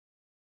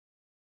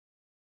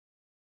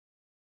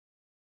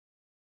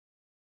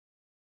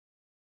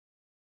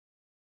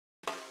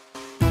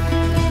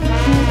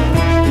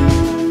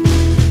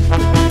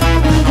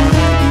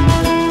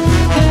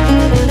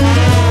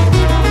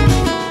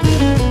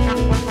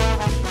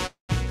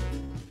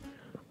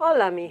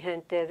Hola, mi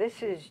gente.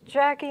 This is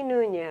Jackie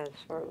Nuñez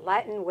for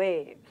Latin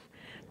Waves.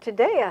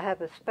 Today I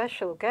have a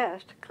special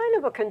guest, kind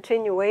of a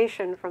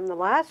continuation from the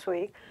last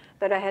week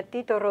that I had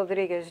Tito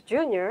Rodriguez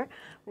Jr.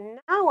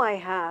 Now I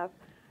have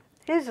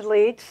his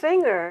lead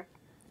singer,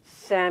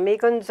 Sammy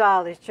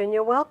Gonzalez.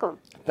 Jr., welcome.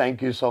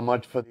 Thank you so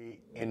much for the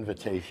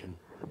invitation.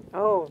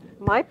 Oh,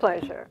 my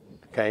pleasure.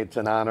 Okay, it's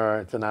an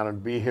honor. It's an honor to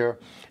be here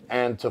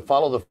and to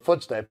follow the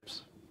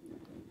footsteps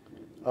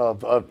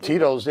of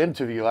Tito's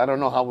interview. I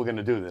don't know how we're going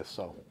to do this.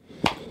 So,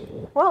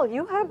 Well,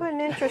 you have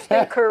an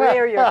interesting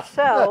career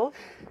yourself.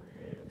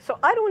 So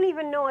I don't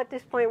even know at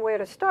this point where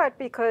to start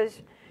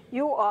because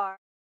you are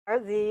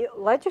the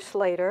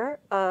legislator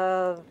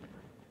of.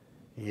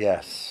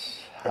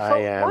 yes, So I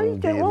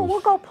am. we'll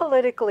go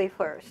politically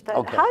first.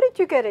 Okay. How did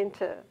you get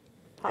into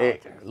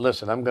politics?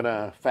 Listen, I'm going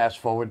to fast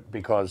forward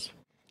because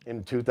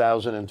in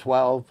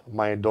 2012,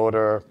 my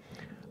daughter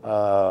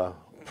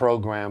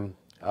program,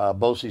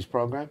 BOCES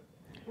program,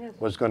 Yes.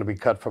 was going to be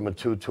cut from a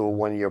 2 to a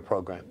 1 year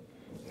program.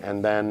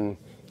 And then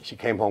she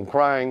came home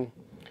crying.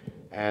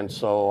 And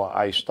so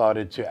I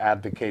started to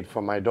advocate for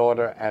my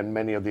daughter and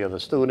many of the other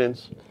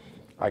students.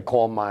 I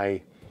called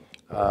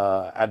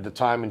at the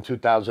time in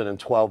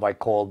 2012, I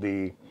called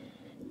the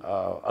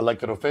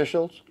elected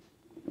officials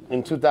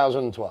in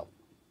 2012.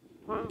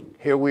 Wow.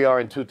 Here we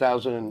are in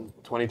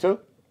 2022.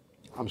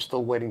 I'm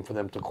still waiting for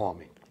them to call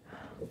me.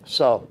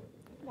 So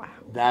Wow.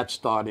 that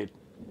started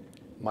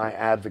my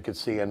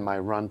advocacy and my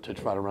run to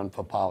try to run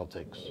for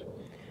politics.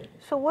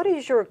 So what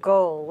is your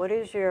goal? What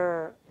is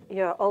your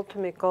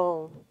ultimate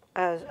goal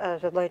as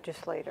a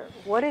legislator?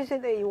 What is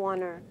it that you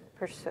want to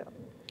pursue?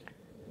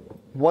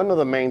 One of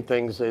the main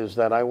things is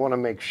that I want to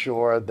make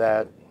sure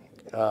that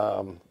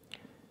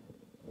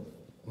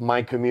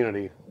my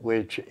community,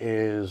 which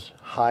is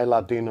high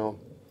Latino,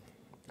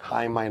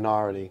 high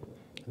minority,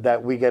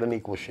 that we get an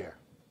equal share,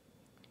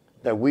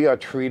 that we are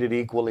treated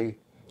equally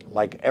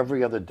like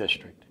every other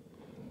district,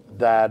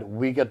 that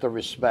we get the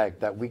respect,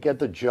 that we get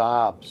the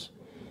jobs.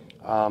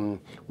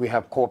 We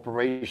have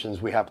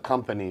corporations, we have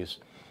companies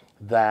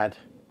that,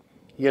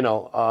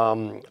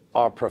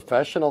 are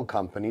professional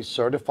companies,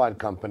 certified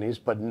companies,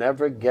 but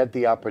never get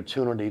the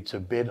opportunity to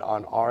bid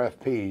on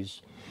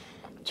RFPs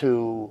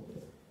to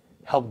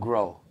help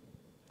grow.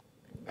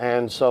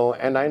 And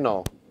I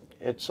know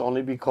it's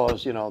only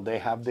because, they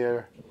have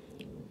their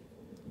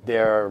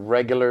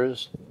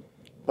regulars,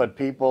 but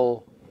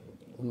people,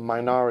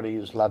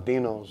 minorities,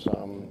 Latinos,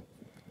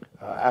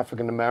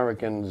 African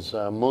Americans,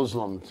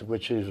 Muslims,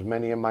 which is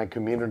many in my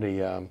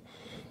community,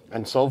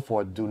 and so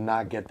forth, do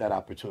not get that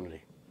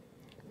opportunity.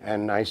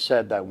 And I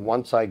said that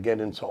once I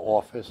get into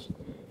office,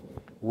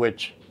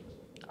 which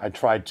I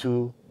tried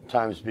 2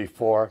 times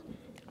before,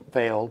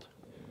 failed,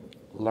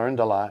 learned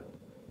a lot,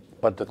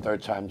 but the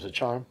third time's a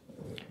charm.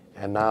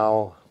 And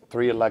now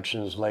 3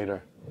 elections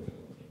later,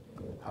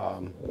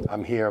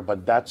 I'm here,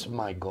 but that's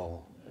my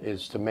goal,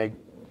 is to make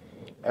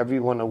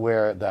everyone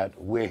aware that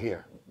we're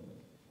here.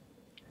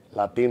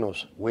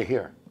 Latinos, we're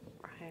here.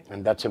 Right.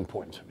 And that's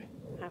important to me.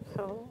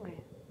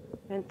 Absolutely.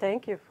 And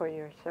thank you for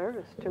your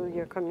service to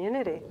your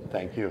community.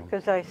 Thank you.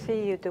 Because I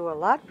see you do a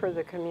lot for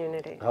the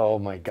community. Oh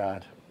my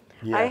God.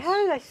 Yes.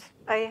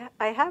 I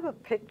have a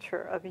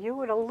picture of you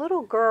with a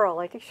little girl.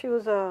 I think she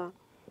was a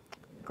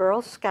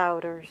Girl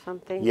Scout or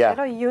something. Yeah. She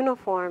had a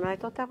uniform. I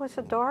thought that was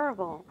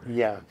adorable.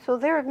 Yeah. So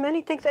there are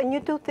many things, and you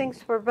do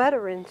things for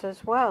veterans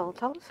as well.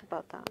 Tell us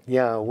about that.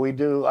 Yeah, we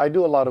do. I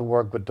do a lot of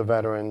work with the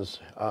veterans.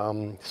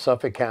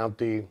 Suffolk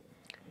County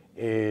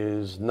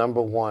is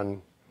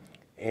 #1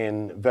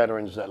 in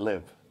veterans that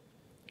live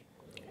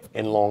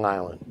in Long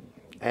Island.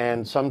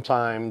 And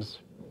sometimes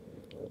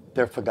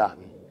they're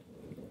forgotten.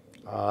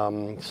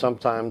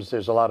 Sometimes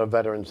there's a lot of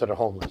veterans that are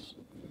homeless.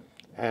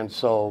 And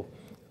so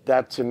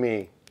that to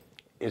me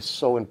is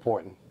so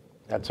important.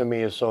 That to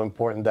me is so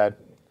important, that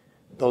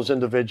those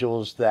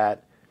individuals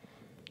that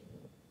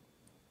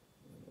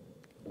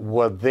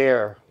were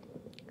there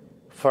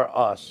for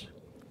us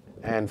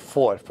and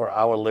fought for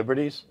our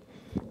liberties,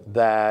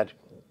 that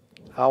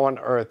how on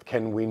earth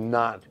can we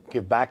not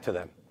give back to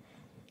them?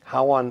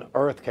 How on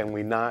earth can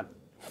we not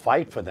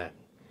fight for them?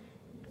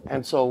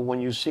 And so when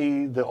you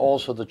see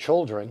also the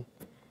children,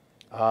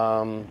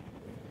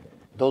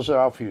 those are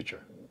our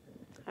future.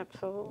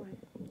 Absolutely.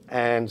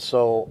 And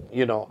so,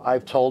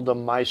 I've told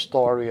them my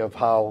story of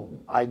how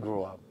I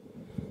grew up,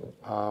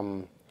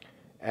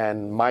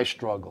 and my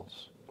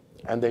struggles,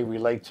 and they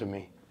relate to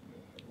me.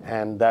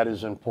 And that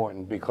is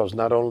important, because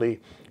not only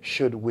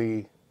should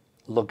we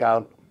look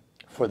out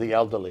for the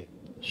elderly,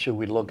 should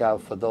we look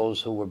out for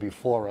those who were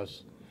before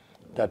us,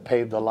 that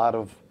paved a lot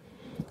of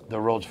the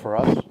roads for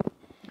us,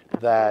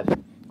 that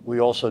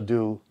we also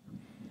do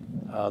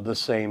the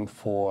same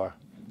for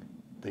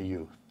the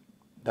youth,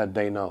 that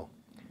they know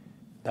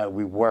that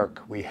we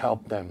work, we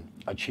help them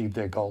achieve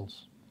their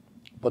goals.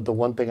 But the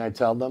one thing I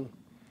tell them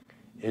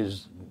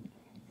is,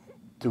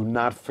 do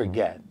not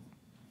forget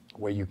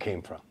where you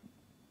came from.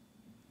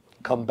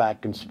 Come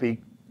back and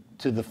speak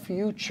to the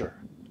future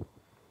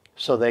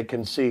so they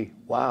can see,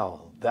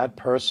 wow, that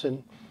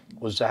person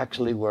was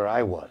actually where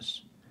I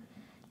was.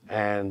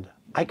 and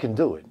I can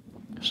do it.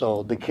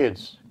 So the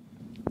kids,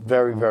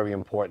 very, very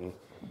important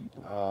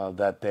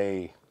that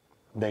they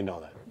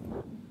know that.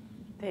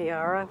 They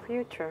are our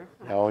future.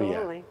 Oh, yeah.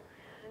 Absolutely.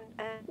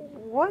 And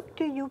what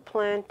do you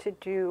plan to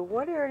do?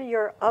 What are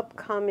your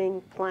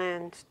upcoming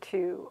plans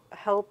to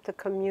help the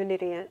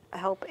community and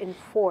help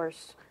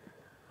enforce,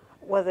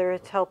 whether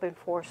it's help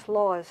enforce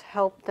laws,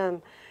 help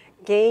them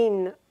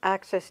gain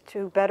access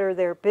to better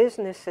their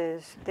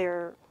businesses,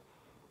 their,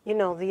 you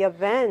know, the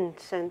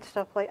events and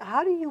stuff like,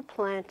 how do you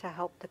plan to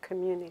help the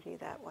community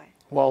that way?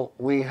 Well,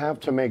 we have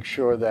to make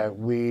sure that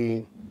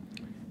we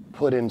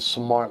put in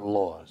smart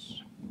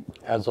laws.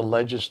 As a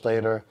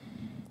legislator,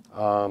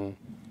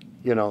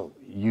 you know,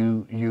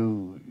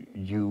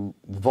 you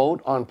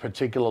vote on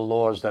particular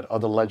laws that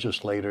other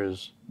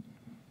legislators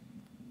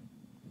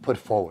put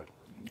forward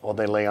or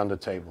they lay on the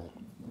table.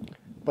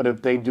 But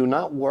if they do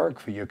not work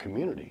for your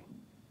community,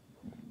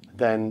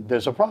 then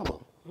there's a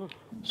problem.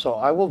 So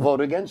I will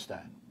vote against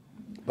that.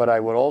 But I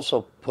would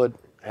also put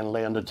and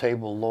lay on the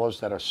table laws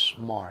that are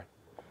smart,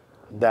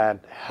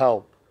 that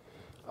help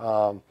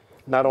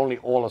not only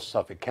all of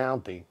Suffolk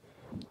County,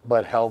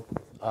 but help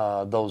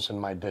those in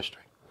my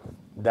district.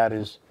 That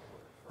is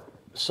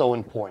so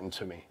important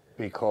to me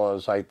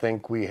because I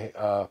think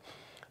the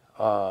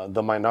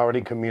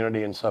minority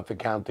community in Suffolk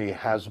County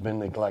has been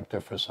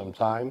neglected for some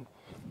time.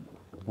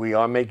 We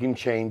are making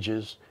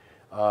changes.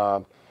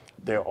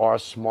 There are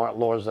smart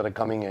laws that are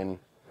coming in,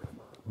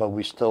 but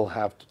we still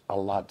have a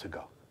lot to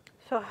go.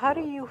 So how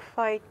do you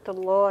fight the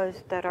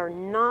laws that are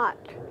not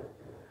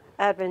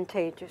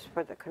advantageous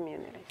for the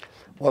community?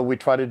 What we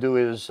try to do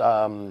is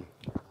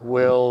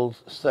we'll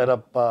set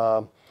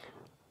up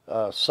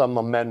some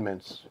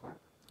amendments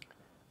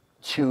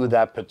to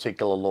that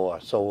particular law.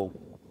 So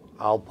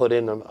I'll put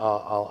in,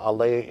 I'll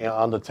lay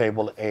on the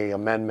table a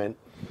amendment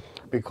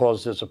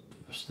because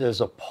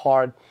there's a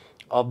part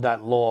of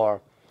that law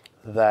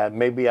that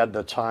maybe at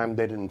the time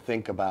they didn't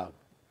think about,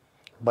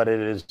 but it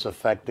is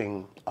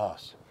affecting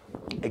us.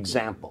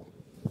 Example,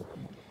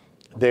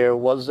 there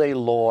was a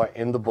law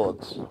in the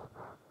books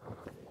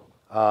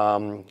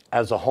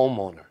as a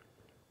homeowner,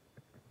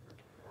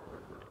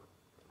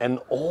 an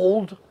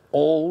old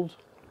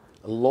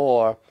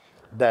law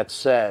that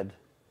said,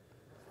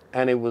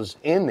 and it was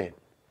in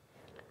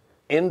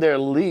their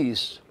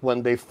lease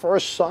when they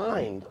first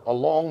signed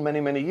along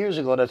many years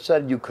ago, that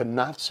said you could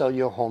not sell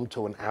your home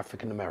to an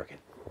African American.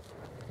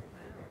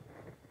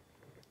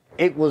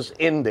 It was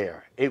in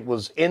there. It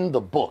was in the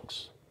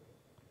books.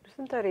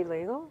 Isn't that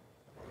illegal?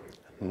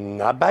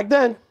 Not back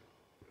then.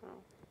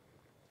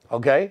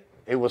 Okay?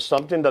 It was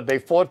something that they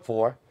fought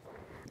for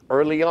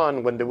early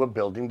on when they were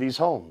building these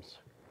homes.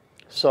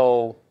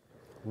 So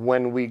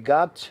when we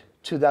got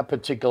to that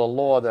particular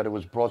law that it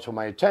was brought to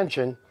my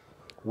attention,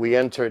 we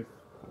entered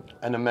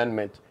an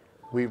amendment.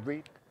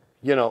 You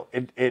know,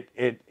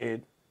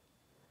 it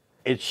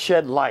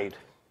shed light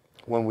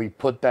when we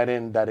put that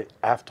in, that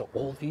after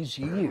all these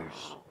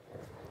years,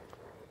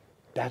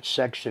 that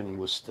section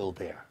was still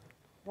there.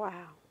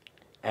 Wow.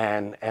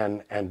 And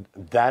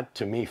that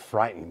to me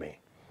frightened me.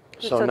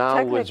 So now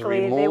it was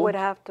technically removed. They would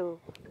have to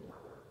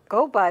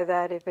go by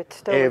that if it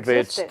still if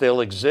existed. it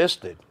still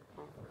existed.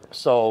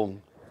 So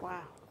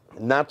Wow.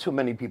 not too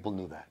many people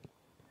knew that.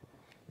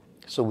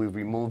 So we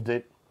removed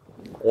it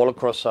all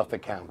across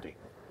Suffolk County.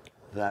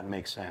 That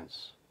makes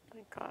sense.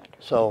 Thank God.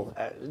 So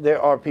there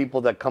are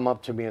people that come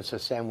up to me and say,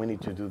 Sam, we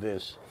need to do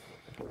this.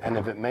 And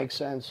if it makes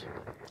sense,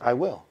 I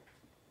will.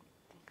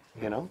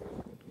 You know?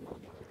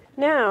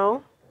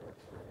 Now,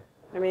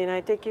 I mean,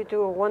 I think you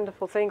do a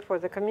wonderful thing for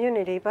the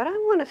community, but I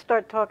want to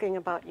start talking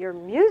about your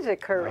music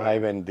career. Ay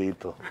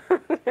bendito.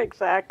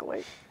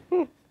 Exactly.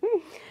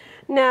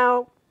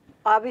 Now,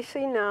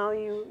 obviously now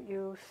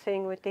you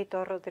sing with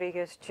Tito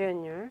Rodriguez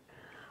Jr.,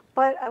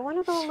 but I want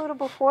to go a little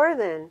before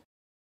then.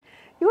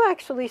 You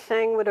actually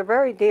sang with a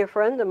very dear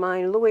friend of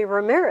mine, Luis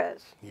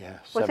Ramirez. Yeah,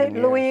 Was 7 it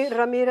years. Luis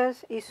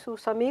Ramirez y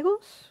sus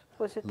amigos?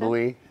 Was it that?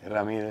 Luis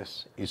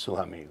Ramirez y su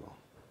amigo.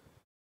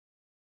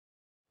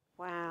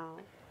 Wow.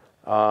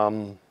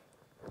 Um,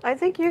 I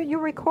think you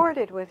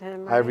recorded with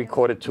him, right? I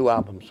recorded 2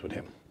 albums with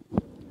him.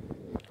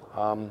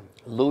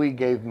 Louis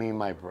gave me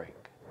my break.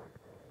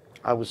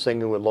 I was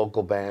singing with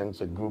local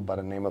bands, a group by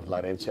the name of La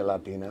Herencia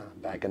Latina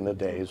back in the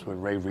days with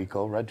Ray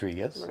Rico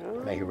Rodriguez.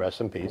 May he rest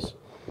in peace.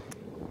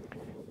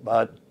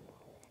 But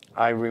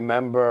I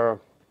remember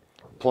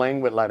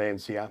playing with La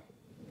Herencia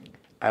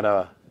at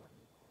a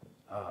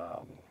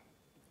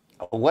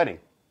wedding,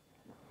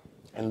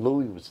 and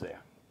Louis was there.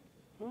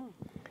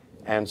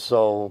 And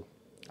so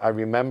I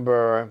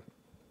remember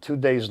 2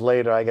 days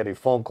later, I got a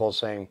phone call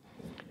saying,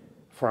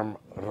 from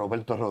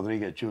Roberto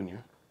Rodriguez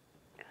Jr.,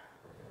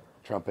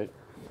 trumpet.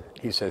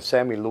 He said,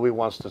 Sammy, Louis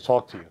wants to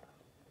talk to you.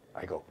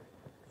 I go,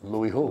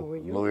 Louis who?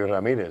 Louis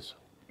Ramirez.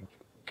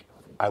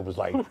 I was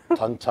like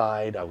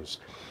tongue-tied. I was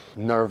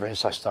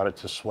nervous. I started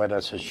to sweat. I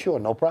said, sure,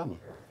 no problem.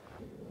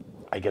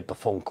 I get the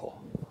phone call.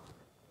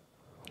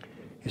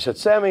 He said,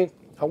 Sammy,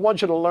 I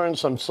want you to learn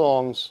some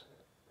songs,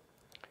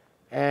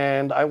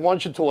 and I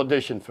want you to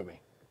audition for me.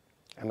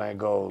 And I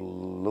go,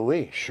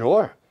 Louis,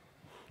 sure.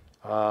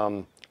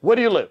 Where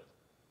do you live?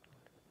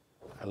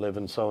 I live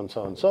in so and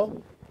so and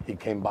so. He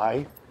came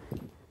by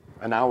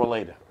an hour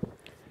later.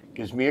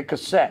 Gives me a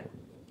cassette.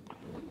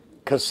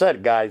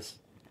 Cassette, guys.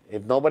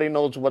 If nobody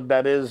knows what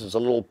that is, it's a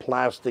little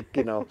plastic,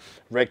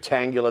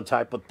 rectangular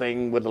type of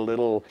thing with a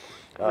little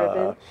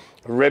Ribbon.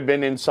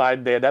 ribbon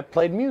inside there that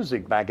played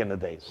music back in the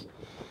days.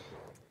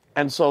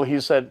 And so he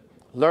said,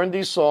 learn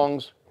these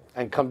songs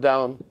and come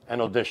down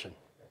and audition.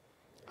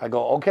 I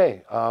go,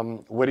 okay,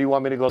 where do you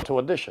want me to go to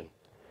audition?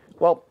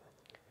 Well,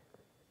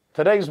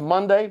 today's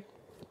Monday.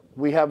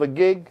 We have a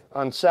gig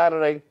on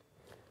Saturday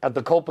at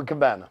the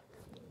Copacabana,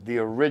 the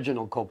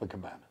original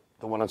Copacabana,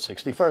 the one on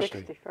 61st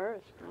Street.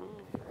 61st.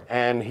 Oh.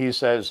 And he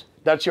says,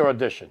 that's your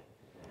audition.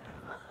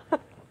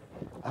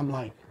 I'm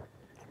like,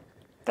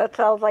 That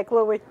sounds like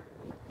Louis.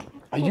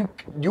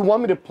 you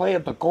want me to play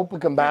at the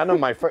Copacabana,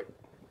 my first?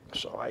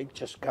 So I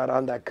just got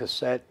on that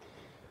cassette.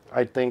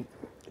 I think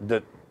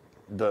that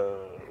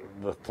the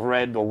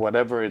thread or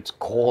whatever it's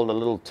called, the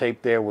little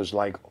tape there was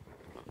like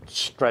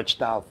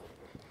stretched out.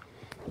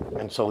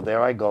 And so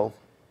there I go.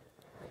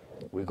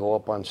 We go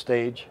up on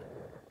stage.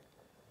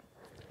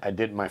 I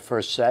did my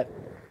first set.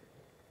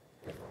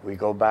 We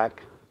go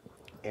back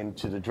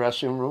into the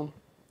dressing room,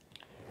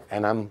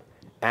 and I'm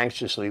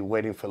anxiously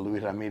waiting for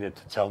Luis Ramirez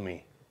to tell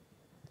me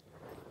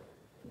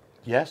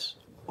yes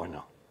or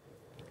no.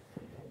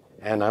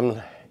 And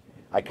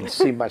I can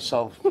see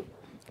myself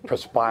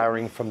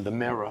perspiring from the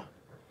mirror,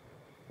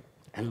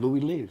 and Louis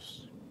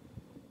leaves.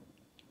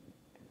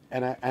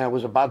 And I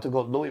was about to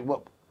go, Louis,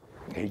 what?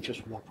 He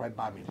just walked right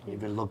by me, didn't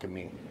even look at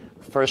me.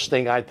 First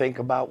thing I think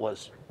about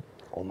was,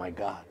 oh my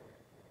God,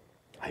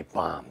 I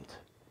bombed.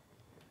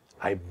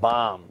 I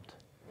bombed.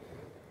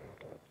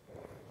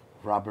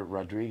 Robert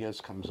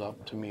Rodriguez comes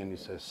up to me and he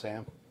says,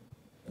 Sam,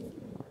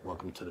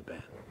 welcome to the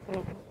band.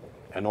 Mm-hmm.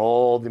 And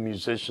all the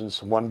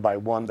musicians, one by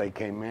one, they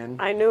came in.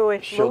 I knew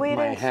it. Louis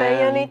didn't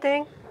say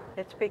anything.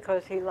 It's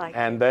because he liked it.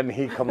 And then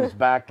he comes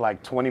back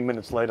like 20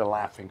 minutes later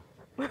laughing.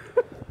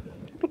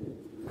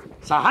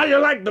 So how you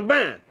like the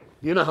band?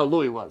 You know how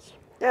Louis was.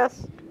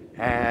 Yes.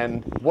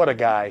 And what a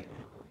guy.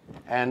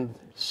 And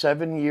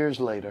 7 years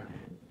later,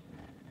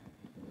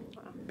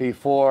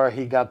 before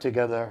he got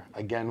together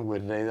again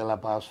with Rey de la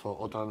Paz for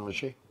Otra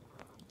Noche,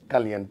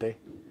 Caliente,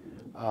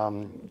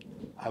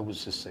 I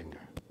was his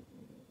singer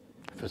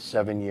for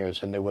 7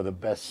 years, and they were the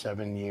best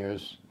 7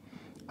 years,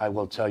 I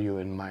will tell you,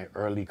 in my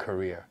early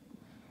career.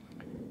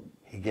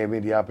 He gave me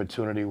the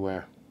opportunity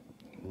where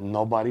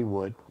nobody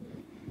would.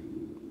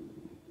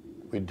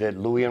 We did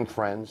Louis and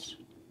Friends.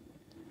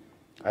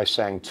 I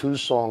sang 2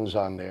 songs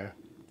on there.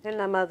 En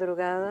la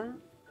madrugada.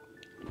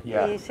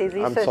 Yeah,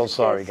 I'm so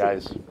sorry,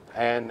 guys.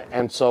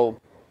 And so,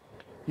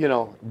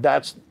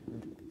 that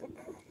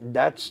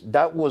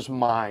was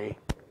my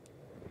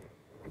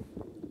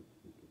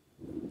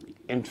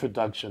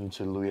introduction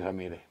to Luis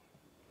Ramirez.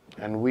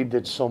 And we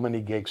did so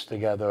many gigs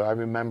together. I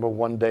remember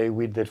one day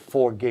we did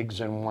 4 gigs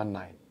in one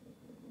night.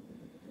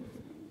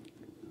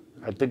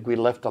 I think we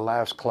left the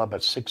last club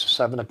at 6 or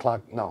 7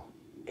 o'clock, no,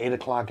 8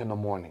 o'clock in the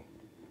morning.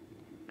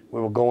 We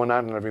were going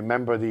out, and I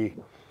remember the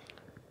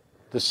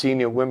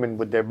senior women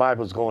with their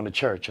Bibles going to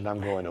church, and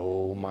I'm going,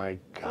 oh my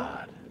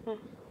God.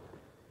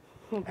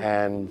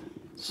 And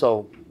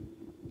so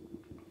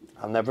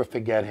I'll never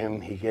forget him.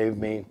 He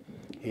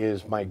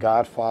is my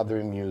godfather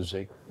in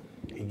music.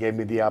 He gave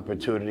me the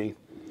opportunity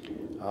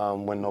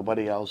when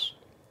nobody else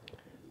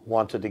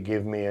wanted to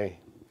give me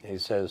he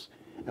says,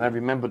 and I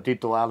remember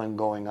Tito Allen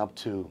going up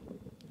to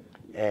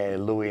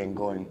Louis and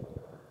going,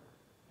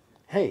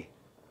 hey,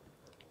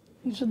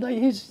 he's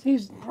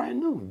brand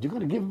new. You're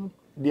going to give him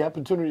the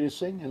opportunity to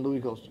sing? And Louis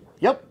goes,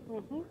 yep.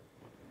 Mm-hmm.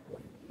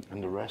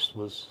 And the rest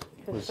was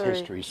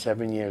history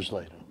 7 years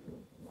later.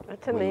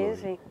 That's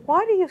amazing.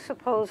 Why do you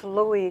suppose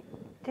Louis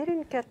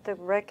didn't get the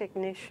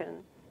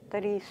recognition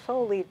that he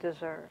solely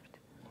deserved?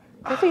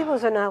 Because he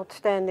was an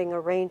outstanding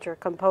arranger,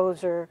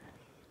 composer,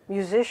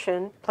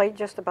 musician, played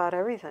just about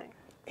everything.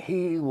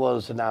 He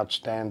was an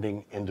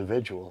outstanding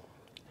individual.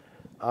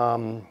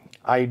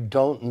 I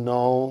don't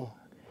know.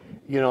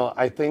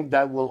 I think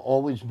that will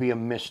always be a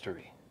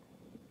mystery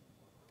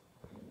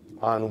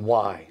on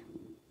why.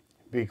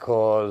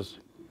 Because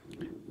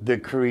the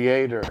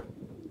creator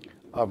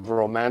of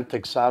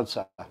romantic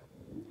salsa,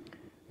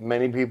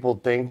 many people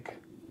think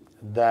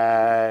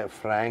that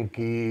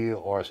Frankie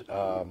or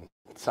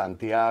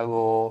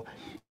Santiago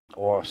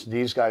or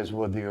these guys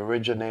were the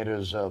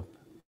originators of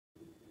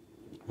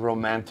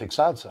romantic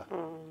salsa.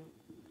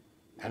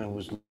 And it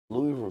was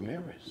Louis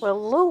Ramirez. Well,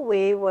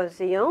 Louis was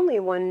the only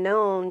one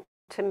known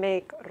to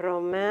make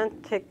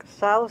romantic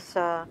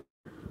salsa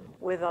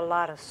with a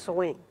lot of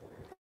swing.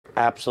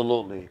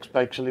 Absolutely,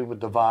 especially with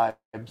the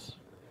vibes.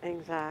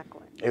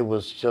 Exactly. It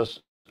was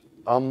just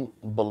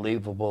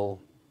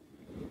unbelievable.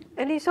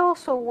 And he's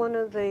also one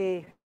of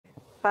the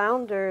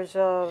creators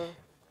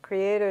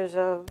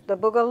of the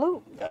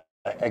Boogaloo.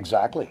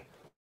 Exactly.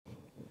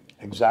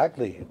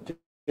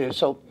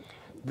 So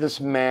this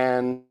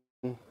man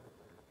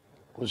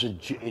was a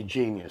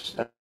genius.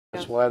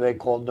 That's why they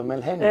called him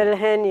El Genio. El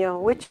Genio,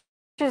 which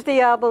is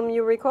the album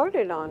you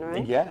recorded on,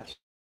 right? Yes.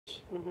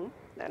 Mm-hmm.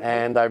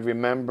 And I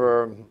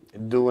remember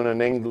doing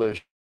an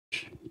English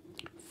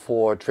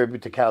for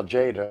Tribute to Cal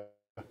Jada,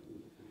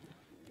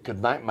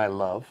 Good Night, My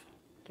Love,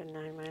 Good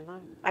Night, My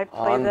Love. I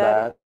play on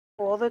that that,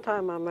 all the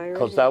time on my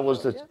because radio that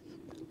was show. the, Yes.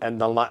 and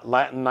the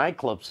Latin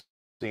nightclub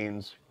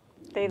scenes,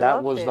 They that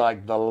loved was it.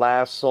 like the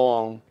last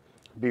song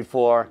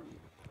before,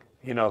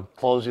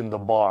 closing the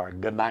bar,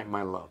 Good Night,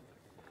 My Love.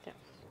 Yes.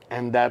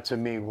 And that to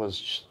me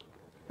was,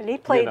 And he you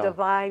played the know,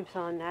 vibes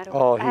on that. It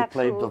was oh, he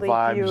played the absolutely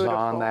vibes on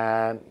beautiful.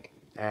 that.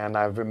 And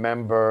I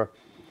remember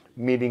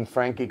meeting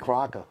Frankie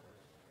Crocker.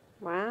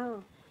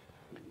 Wow.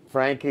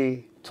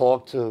 Frankie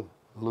talked to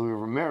Louis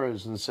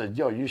Ramirez and said,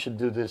 yo, you should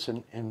do this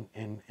in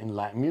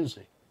Latin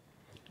music.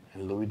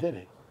 And Louis did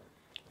it.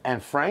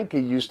 And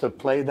Frankie used to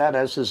play that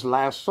as his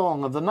last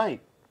song of the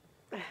night.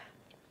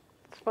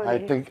 It's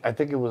funny. I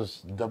think it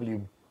was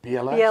WBLS.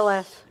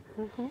 BLS.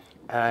 Mm-hmm.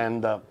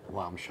 And,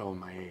 well, I'm showing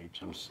my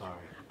age. I'm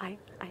sorry. I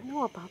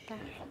know about that.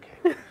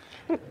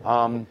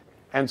 Okay.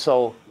 And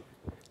so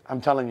I'm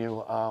telling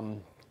you,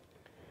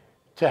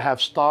 to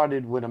have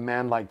started with a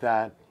man like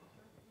that,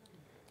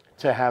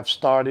 to have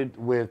started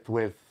with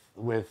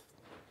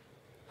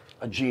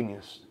a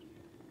genius,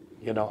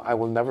 I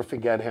will never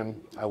forget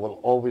him. I will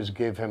always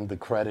give him the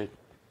credit.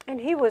 And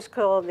he was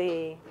called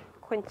the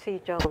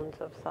Quincy Jones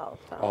of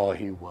salsa. Oh,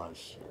 he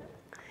was.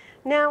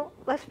 Now,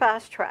 let's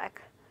fast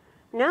track.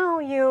 Now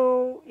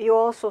you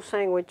also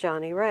sang with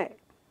Johnny Ray.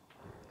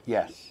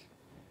 Yes.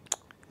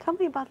 Tell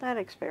me about that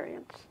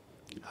experience.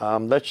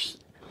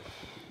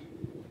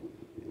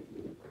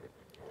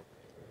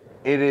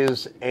 It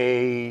is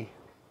a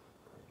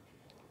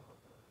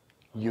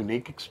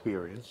unique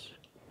experience.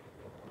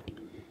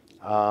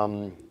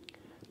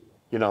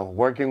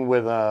 Working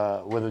with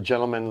a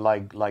gentleman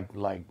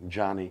like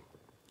Johnny.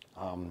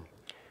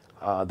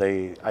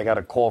 I got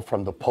a call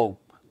from the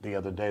Pope the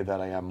other day that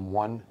I am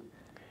one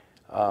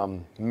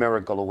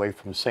miracle away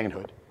from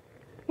sainthood.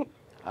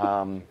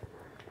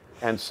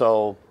 And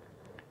so,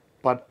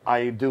 but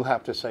I do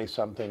have to say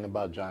something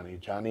about Johnny.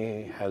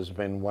 Johnny has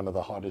been one of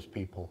the hardest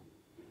people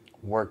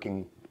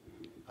working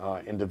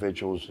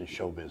individuals in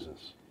show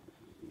business.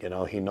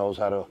 He knows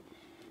how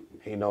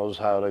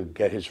to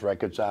get his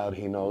records out.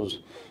 He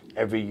knows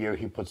every year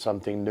he puts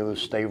something new,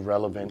 stay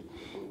relevant,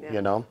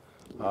 Yeah.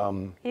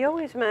 He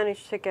always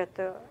managed to get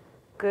the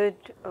good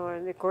or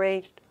the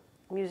great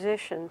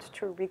musicians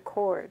to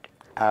record.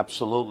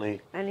 Absolutely.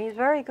 And he's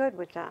very good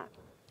with that.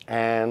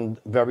 And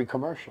very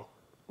commercial.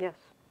 Yes.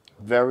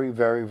 Very,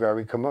 very,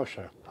 very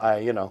commercial.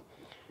 I've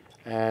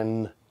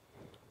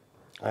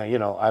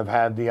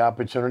had the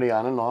opportunity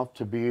on and off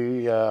to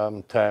be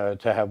to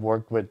have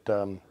worked with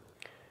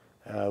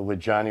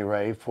Johnny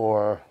Ray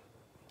for,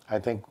 I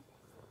think,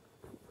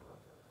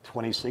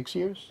 26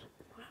 years,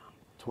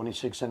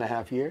 26 and a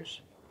half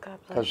years. God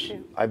bless Because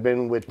you. I've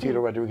been with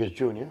Tito Rodriguez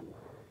Jr.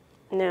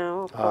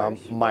 No, of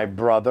course. My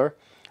brother,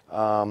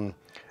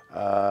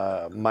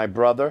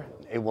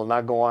 it will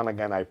not go on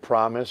again, I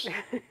promise.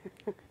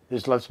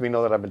 This lets me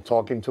know that I've been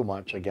talking too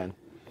much again.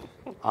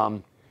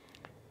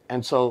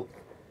 And so,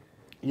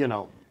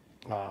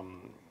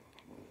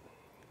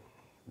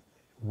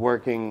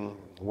 working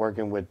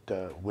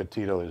with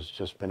Tito has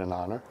just been an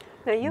honor.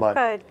 Now, you've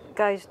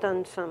guys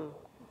done some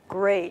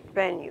great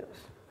venues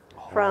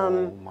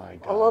from my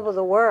God. all over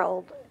the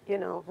world,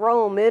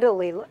 Rome,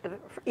 Italy,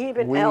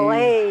 even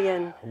LA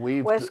and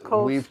West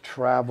Coast. We've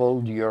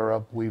traveled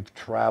Europe, we've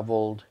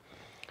traveled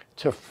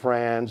to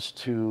France,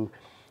 to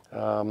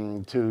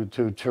Rome,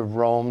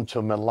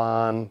 to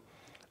Milan,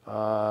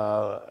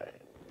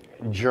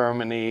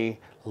 Germany,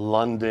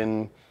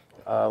 London.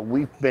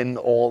 We've been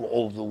all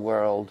over the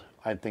world,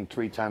 I think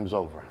 3 times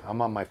over.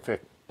 I'm on my 5th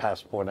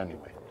passport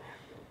anyway.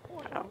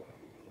 Wow.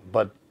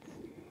 But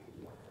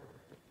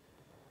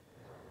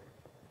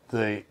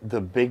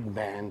the big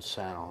band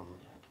sound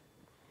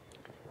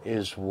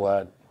is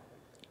what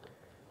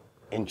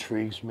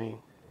intrigues me.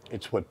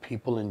 It's what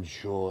people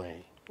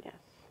enjoy. Yes.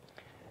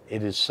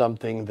 It is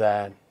something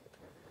that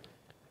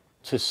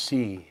to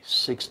see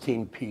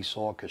 16-piece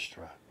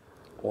orchestra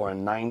or a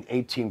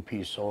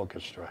 18-piece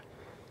orchestra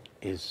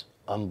is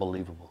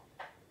unbelievable.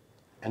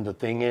 And the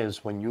thing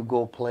is, when you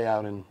go play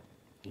out in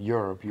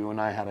Europe, you and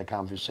I had a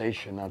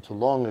conversation not too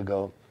long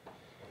ago,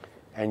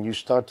 and you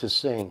start to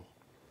sing,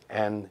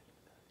 and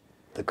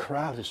the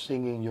crowd is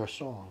singing your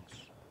songs,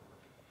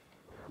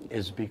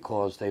 is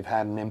because they've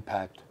had an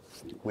impact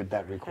with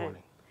that recording.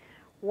 Okay.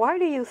 Why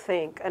do you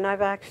think, and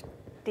I've asked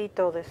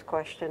Tito this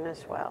question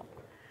as well,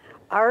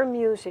 our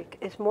music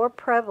is more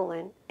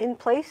prevalent in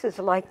places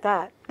like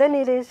that than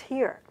it is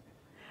here?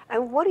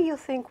 And what do you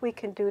think we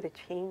can do to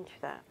change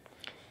that?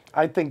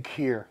 I think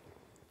here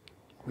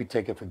we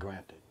take it for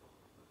granted.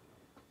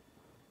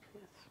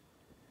 Yes.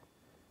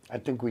 I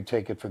think we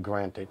take it for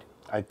granted.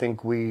 I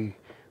think we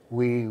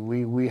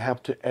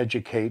have to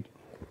educate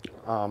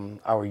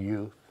our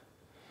youth.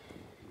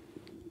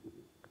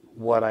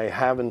 What I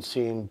haven't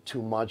seen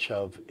too much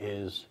of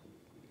is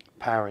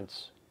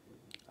parents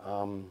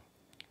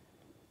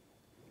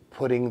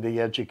putting the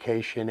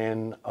education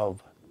in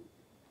of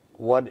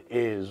what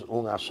is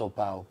un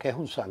asopao, qué es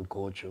un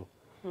sancocho,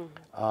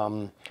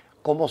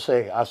 cómo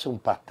se hace un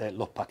pastel,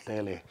 los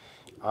pasteles,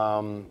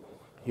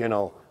 you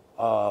know,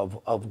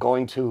 of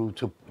going to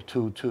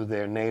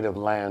their native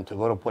land, to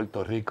go to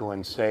Puerto Rico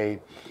and say,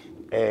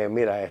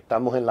 mira,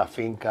 estamos en la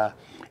finca.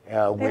 They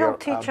don't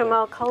teach them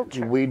our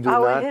culture, We do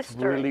our not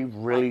history.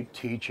 really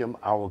teach them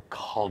our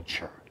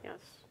culture. Yes.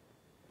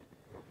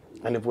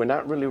 And if we're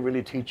not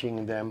really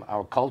teaching them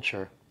our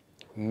culture,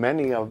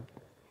 many of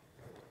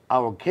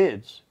our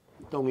kids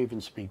don't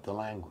even speak the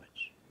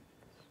language.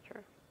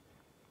 True.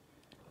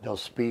 They'll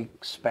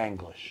speak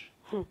Spanglish.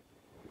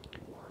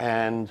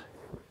 And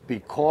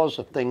because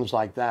of things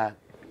like that,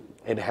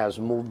 it has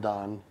moved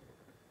on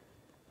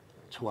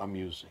to our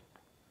music.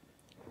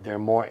 They're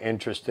more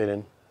interested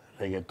in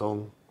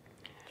reggaeton.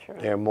 True.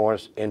 They're more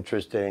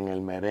interested in el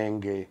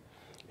merengue,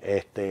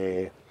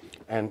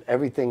 and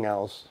everything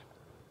else,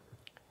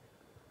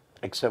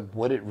 except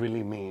what it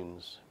really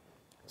means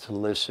to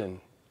listen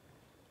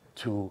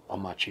to a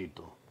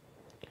machito.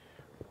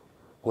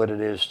 What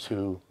it is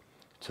to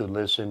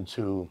listen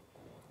to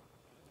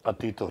a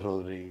Tito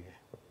Rodriguez,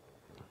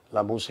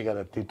 la música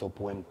de Tito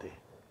Puente.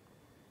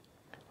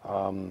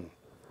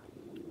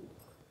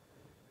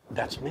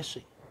 That's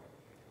missing.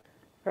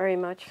 Very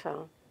much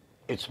so.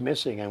 It's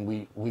missing, and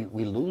we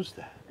lose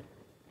that.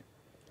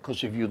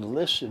 Because if you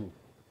listen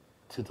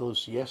to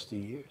those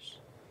yesteryears,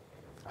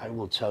 I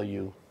will tell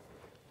you,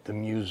 the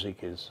music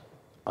is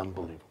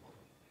unbelievable.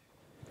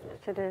 Yes,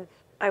 it is.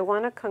 I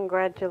want to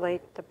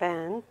congratulate the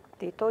band,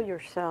 Tito,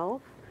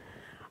 yourself.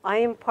 I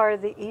am part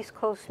of the East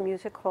Coast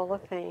Music Hall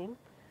of Fame,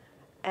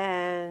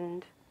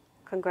 and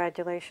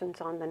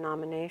congratulations on the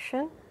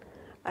nomination.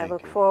 I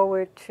look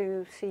forward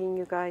to seeing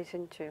you guys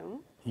in June.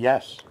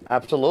 Yes,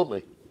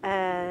 absolutely.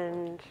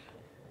 And,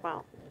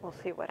 well, we'll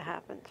see what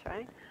happens,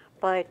 right?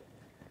 But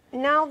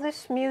now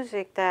this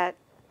music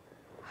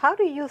how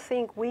do you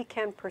think we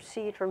can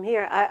proceed from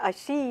here? I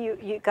see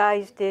you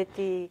guys did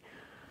the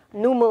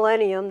New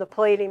Millennium, the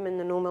Palladium in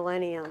the New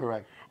Millennium.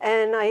 Correct.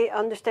 And I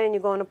understand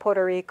you're going to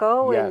Puerto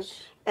Rico.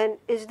 Yes. And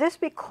is this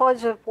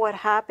because of what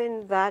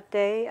happened that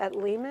day at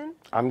Lehman?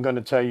 I'm going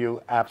to tell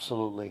you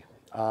absolutely.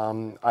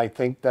 I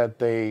think that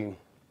they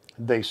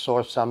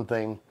saw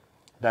something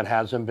that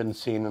hasn't been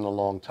seen in a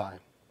long time.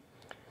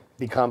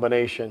 The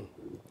combination,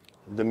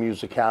 the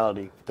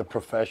musicality, the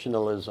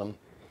professionalism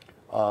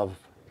of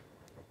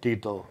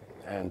Tito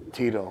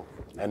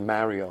and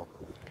Mario,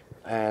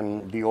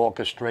 and the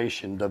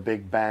orchestration, the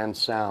big band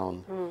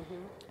sound.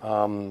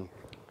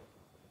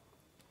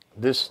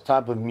 This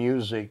type of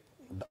music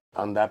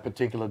on that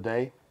particular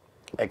day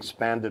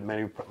expanded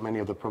many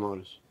of the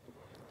promoters.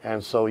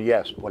 And so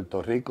yes,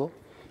 Puerto Rico,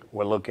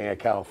 we're looking at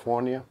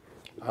California,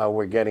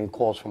 we're getting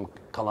calls from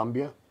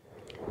Colombia.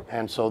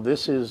 And so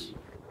this is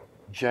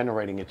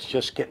generating, it's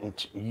just getting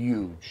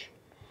huge.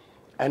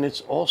 And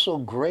it's also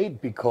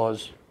great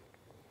because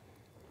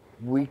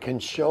we can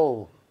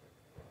show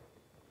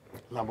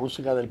la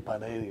música del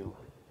Palladium.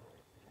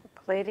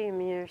 Palladium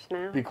years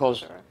now. Because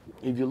Sure.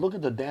 if you look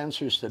at the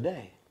dancers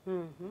today,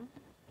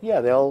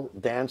 yeah, they'll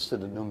dance to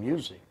the new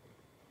music,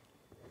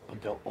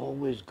 but they'll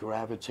always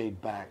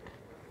gravitate back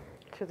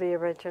To the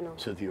original.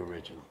 to the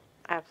original.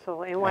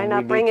 Absolutely. And why And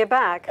not we bring need it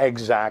back?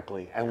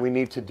 Exactly. And we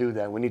need to do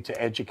that. We need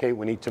to educate.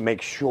 We need to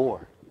make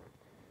sure,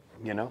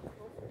 you know?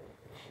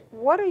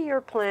 What are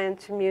your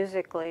plans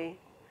musically?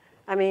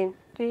 I mean,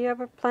 do you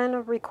ever plan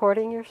on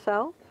recording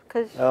yourself?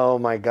 Because Oh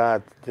my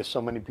God, there's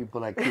so many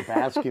people that keep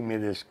asking me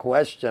this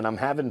question. I'm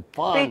having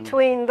fun.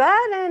 between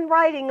that and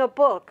writing a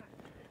book,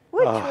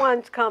 which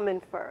one's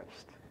coming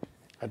first?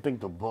 I think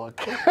the book.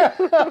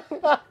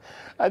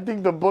 I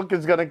think the book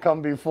is going to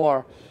come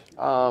before.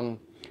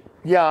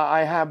 Yeah,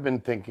 I have been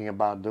thinking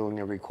about doing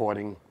a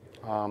recording,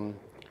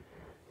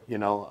 you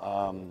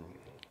know,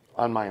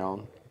 on my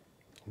own,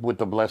 with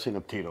the blessing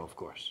of Tito, of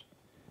course.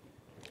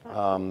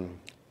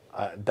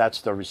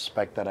 That's the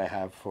respect that I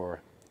have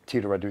for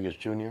Tito Rodriguez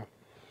Jr.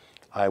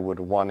 I would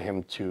want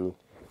him to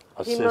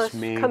He assist must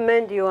me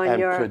commend you on and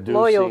your producing-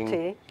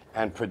 loyalty.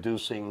 and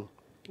producing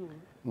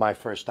my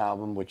first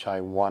album, which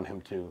I want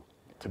him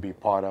to be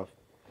part of.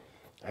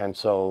 And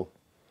so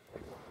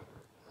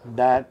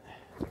that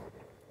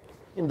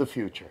in the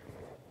future.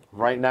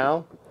 Right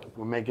now,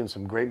 we're making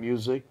some great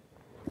music.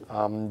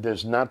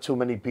 There's not too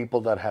many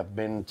people that have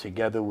been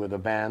together with a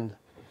band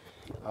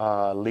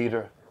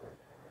leader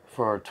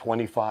for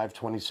 25,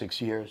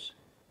 26 years.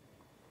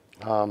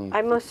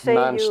 I must say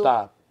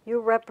Non-stop. you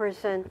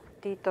represent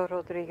Tito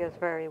Rodriguez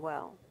very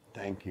well.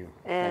 Thank you.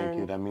 And Thank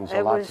you. That means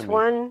a lot to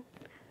me.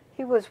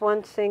 He was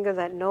one singer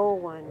that no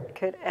one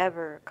could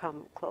ever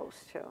come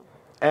close to.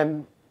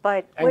 And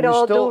But and with you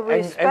all still, due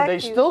respect, and they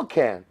still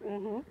can.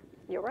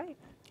 You're right.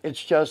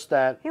 It's just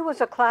that He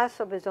was a class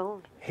of his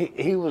own.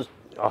 he was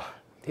a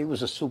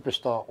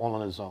superstar all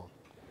on his own.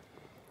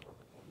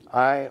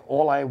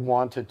 All I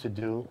wanted to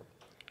do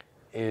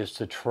is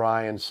to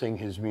try and sing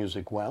his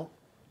music well,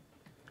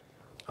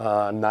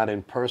 not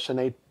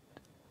impersonate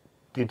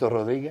Tito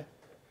Rodriguez,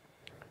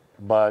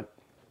 but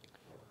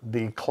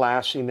the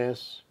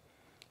classiness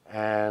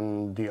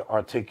and the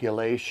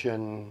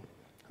articulation,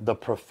 the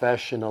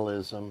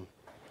professionalism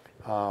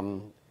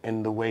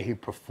in the way he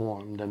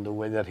performed and the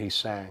way that he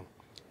sang.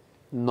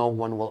 No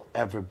one will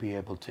ever be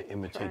able to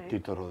imitate right.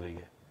 Tito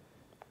Rodriguez.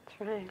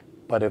 That's right.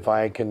 But if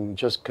I can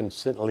just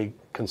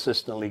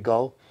consistently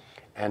go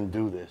and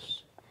do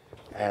this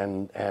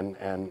and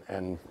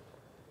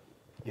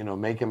you know,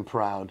 make him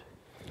proud,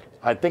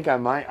 I think I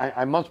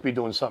must be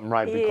doing something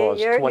right, because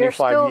you're 25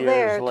 still years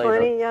there, later.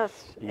 20,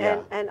 yes.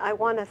 Yeah. And I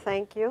want to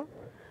thank you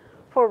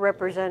for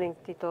representing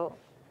Tito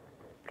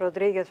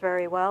Rodriguez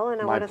very well.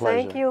 And I My want to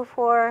thank pleasure. you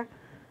for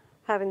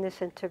having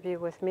this interview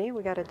with me.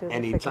 We got to do this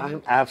Anytime,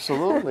 again.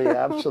 absolutely,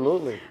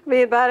 absolutely.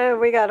 We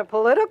got a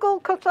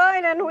political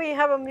side and we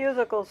have a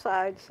musical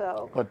side.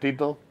 So, But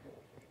Tito,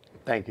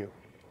 thank you.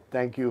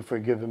 Thank you for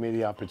giving me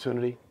the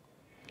opportunity.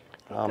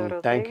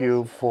 Tito Thank Rodriguez.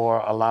 you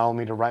for allowing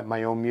me to write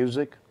my own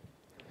music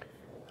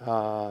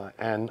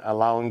and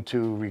allowing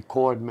to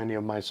record many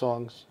of my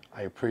songs.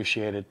 I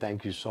appreciate it.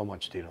 Thank you so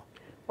much, Tito.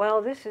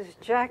 Well, this is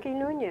Jackie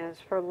Nuñez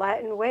for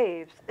Latin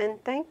Waves,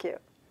 and thank you.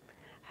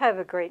 Have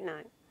a great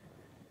night.